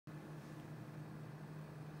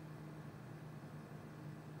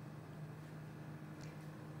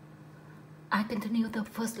I continue the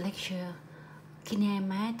first lecture,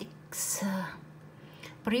 Kinematics.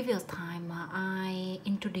 Previous time I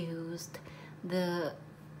introduced the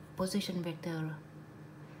position vector.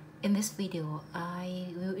 In this video, I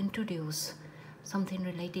will introduce something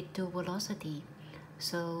related to velocity.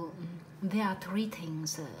 So there are three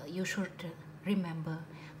things you should remember.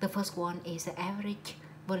 The first one is average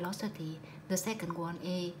velocity. The second one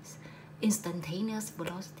is instantaneous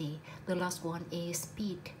velocity. The last one is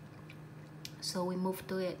speed. So we move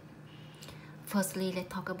to it. Firstly,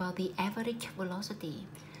 let's talk about the average velocity.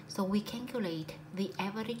 So we calculate the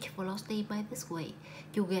average velocity by this way.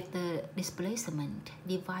 You get the displacement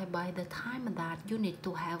divided by the time that you need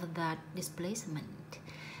to have that displacement.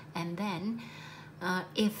 And then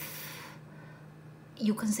if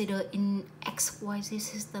you consider in XYZ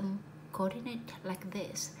system coordinate like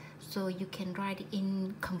this, so you can write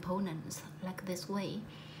in components like this way.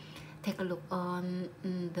 Take a look on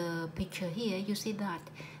the picture here. You see that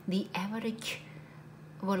the average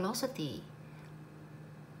velocity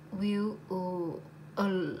will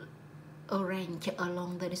arrange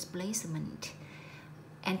along the displacement.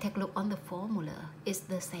 And take a look on the formula. It's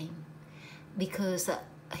the same because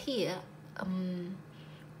here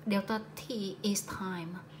delta t is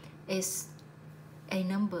time, is a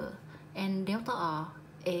number, and delta r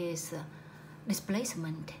is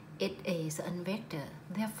displacement. It is a vector.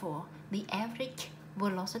 Therefore, the average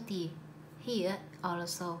velocity here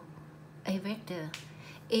also a vector.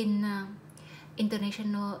 In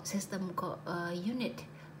international system unit,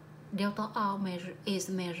 delta r is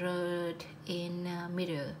measured in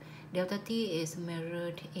meter. Delta t is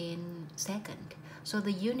measured in second. So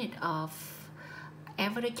the unit of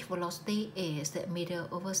average velocity is meter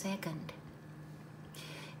over second.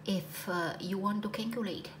 If you want to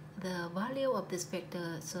calculate the value of this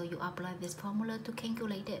vector, so you apply this formula to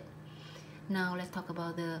calculate it. Now let's talk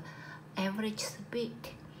about the average speed.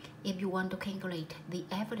 If you want to calculate the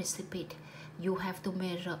average speed, you have to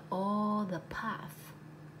measure all the path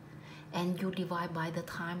and you divide by the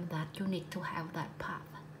time that you need to have that path.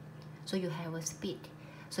 So you have a speed.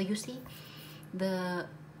 So you see the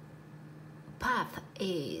path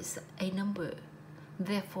is a number.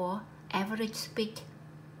 Therefore, average speed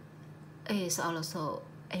is also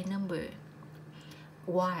a number,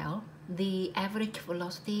 while the average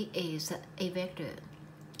velocity is a vector.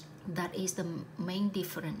 That is the main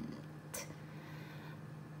difference.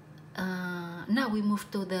 Now we move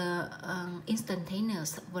to the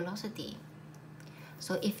instantaneous velocity.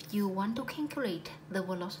 So if you want to calculate the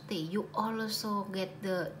velocity, you also get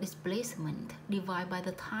the displacement divided by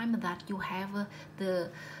the time that you have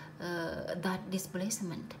that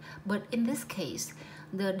displacement. But in this case,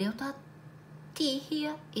 the delta t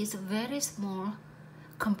here is very small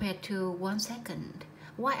compared to 1 second.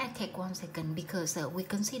 Why I take 1 second? Because we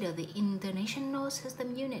consider the international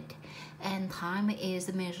system unit and time is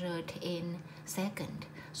measured in second.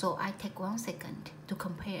 So I take 1 second to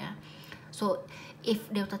compare. So if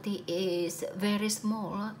delta t is very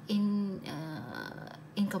small in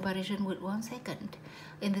comparison with 1 second,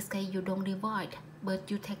 in this case you don't divide, but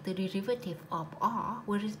you take the derivative of r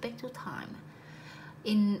with respect to time.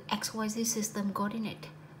 In XYZ system coordinate,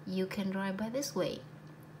 you can write by this way.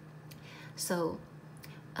 So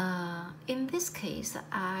in this case,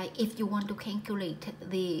 if you want to calculate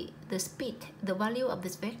the speed, the value of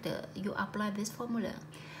this vector, you apply this formula.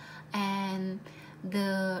 And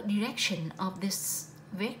the direction of this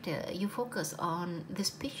vector, you focus on this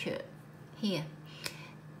picture here.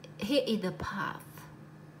 Here is the path,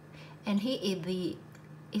 and here is the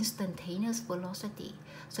instantaneous velocity.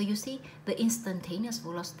 So you see the instantaneous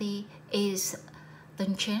velocity is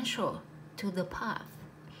tangential to the path.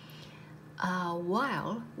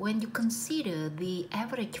 While when you consider the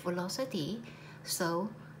average velocity, so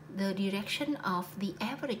the direction of the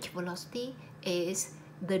average velocity is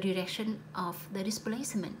the direction of the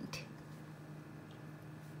displacement.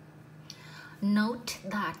 Note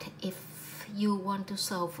that if you want to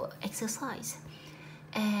solve exercise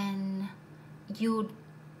and you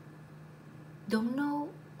don't know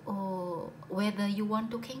whether you want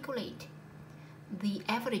to calculate the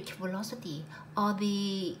average velocity or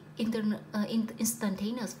the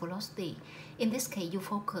instantaneous velocity, in this case you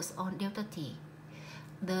focus on delta t.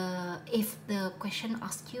 If the question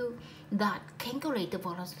asks you that calculate the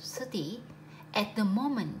velocity at the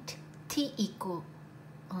moment t equal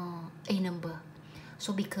a number,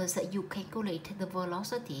 so because you calculate the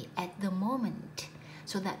velocity at the moment,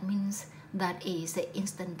 so that means that is the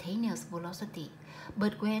instantaneous velocity.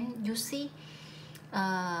 But when you see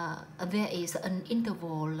there is an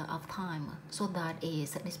interval of time, so that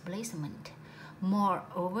is displacement.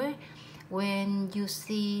 Moreover, when you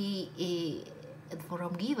see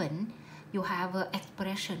from given, you have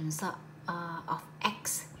expressions of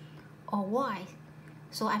x or y.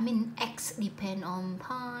 So I mean x depend on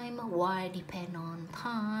time, y depend on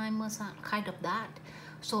time, or kind of that.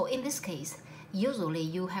 So in this case, usually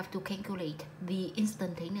you have to calculate the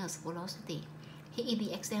instantaneous velocity. Here is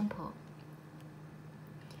the example.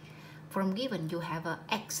 From given, you have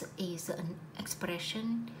x is an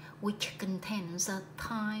expression which contains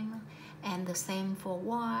time, and the same for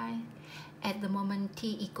y. At the moment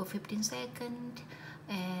t equal 15 seconds,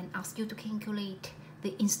 and ask you to calculate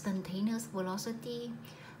the instantaneous velocity.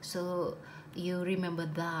 So you remember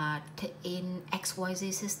that in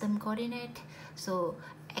xyz system coordinate, so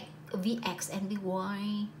vx and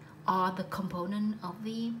vy are the component of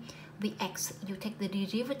vx. You take the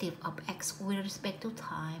derivative of x with respect to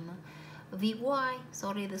time. Vy,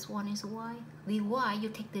 sorry, this one is y. Vy, you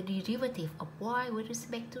take the derivative of y with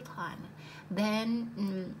respect to time.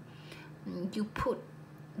 Then you put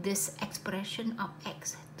this expression of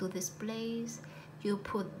x to this place, you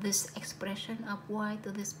put this expression of y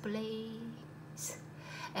to this place,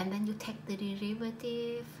 and then you take the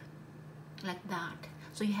derivative like that.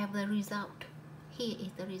 So you have the result. Here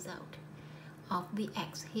is the result of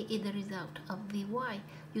vx, here is the result of vy.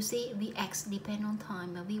 You see, vx depend on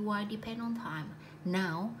time, vy depend on time.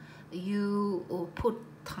 Now you put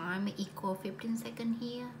time equal 15 seconds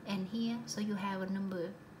here and here, so you have a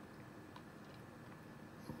number,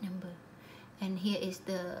 and here is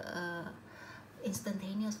the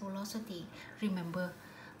instantaneous velocity. Remember,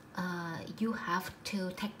 you have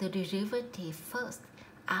to take the derivative first.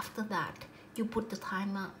 After that, you put the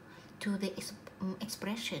timer to the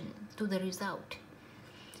expression, to the result.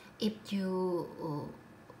 If you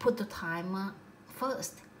put the timer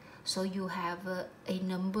first, so you have a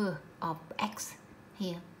number of x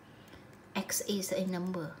here. X is a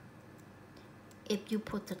number. If you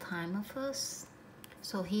put the timer first,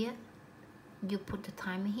 so here you put the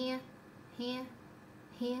timer here, here,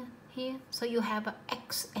 here, here. So you have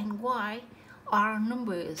x and y are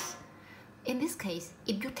numbers. In this case,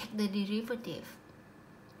 if you take the derivative,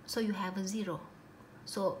 so you have a 0,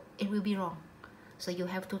 so it will be wrong. So you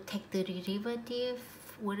have to take the derivative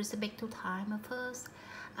with respect to time first.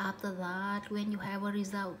 After that, when you have a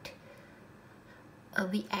result,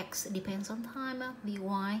 vx depends on time,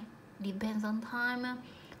 vy depends on time.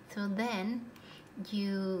 So then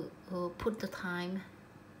you put the time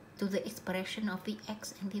to the expression of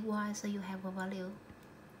vx and vy, so you have a value.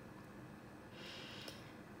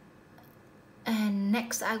 And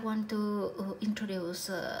next, I want to introduce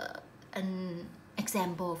an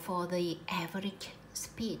example for the average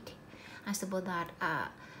speed. I suppose that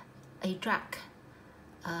a track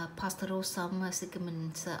pass through some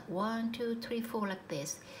segments 1, 2, 3, 4 like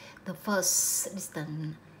this. The first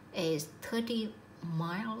distance is 30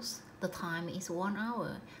 miles. The time is 1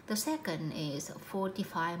 hour. The second is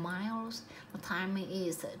 45 miles. The time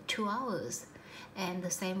is 2 hours. And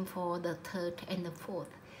the same for the third and the fourth.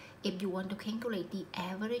 If you want to calculate the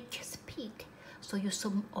average speed, so you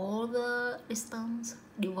sum all the distance,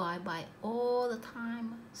 divide by all the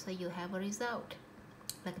time, so you have a result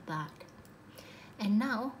like that. And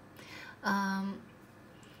now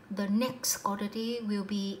the next quantity will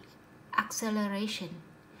be acceleration,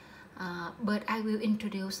 but I will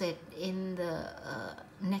introduce it in the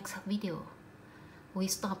next video. We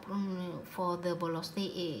stop for the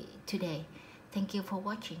velocity today. Thank you for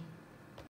watching.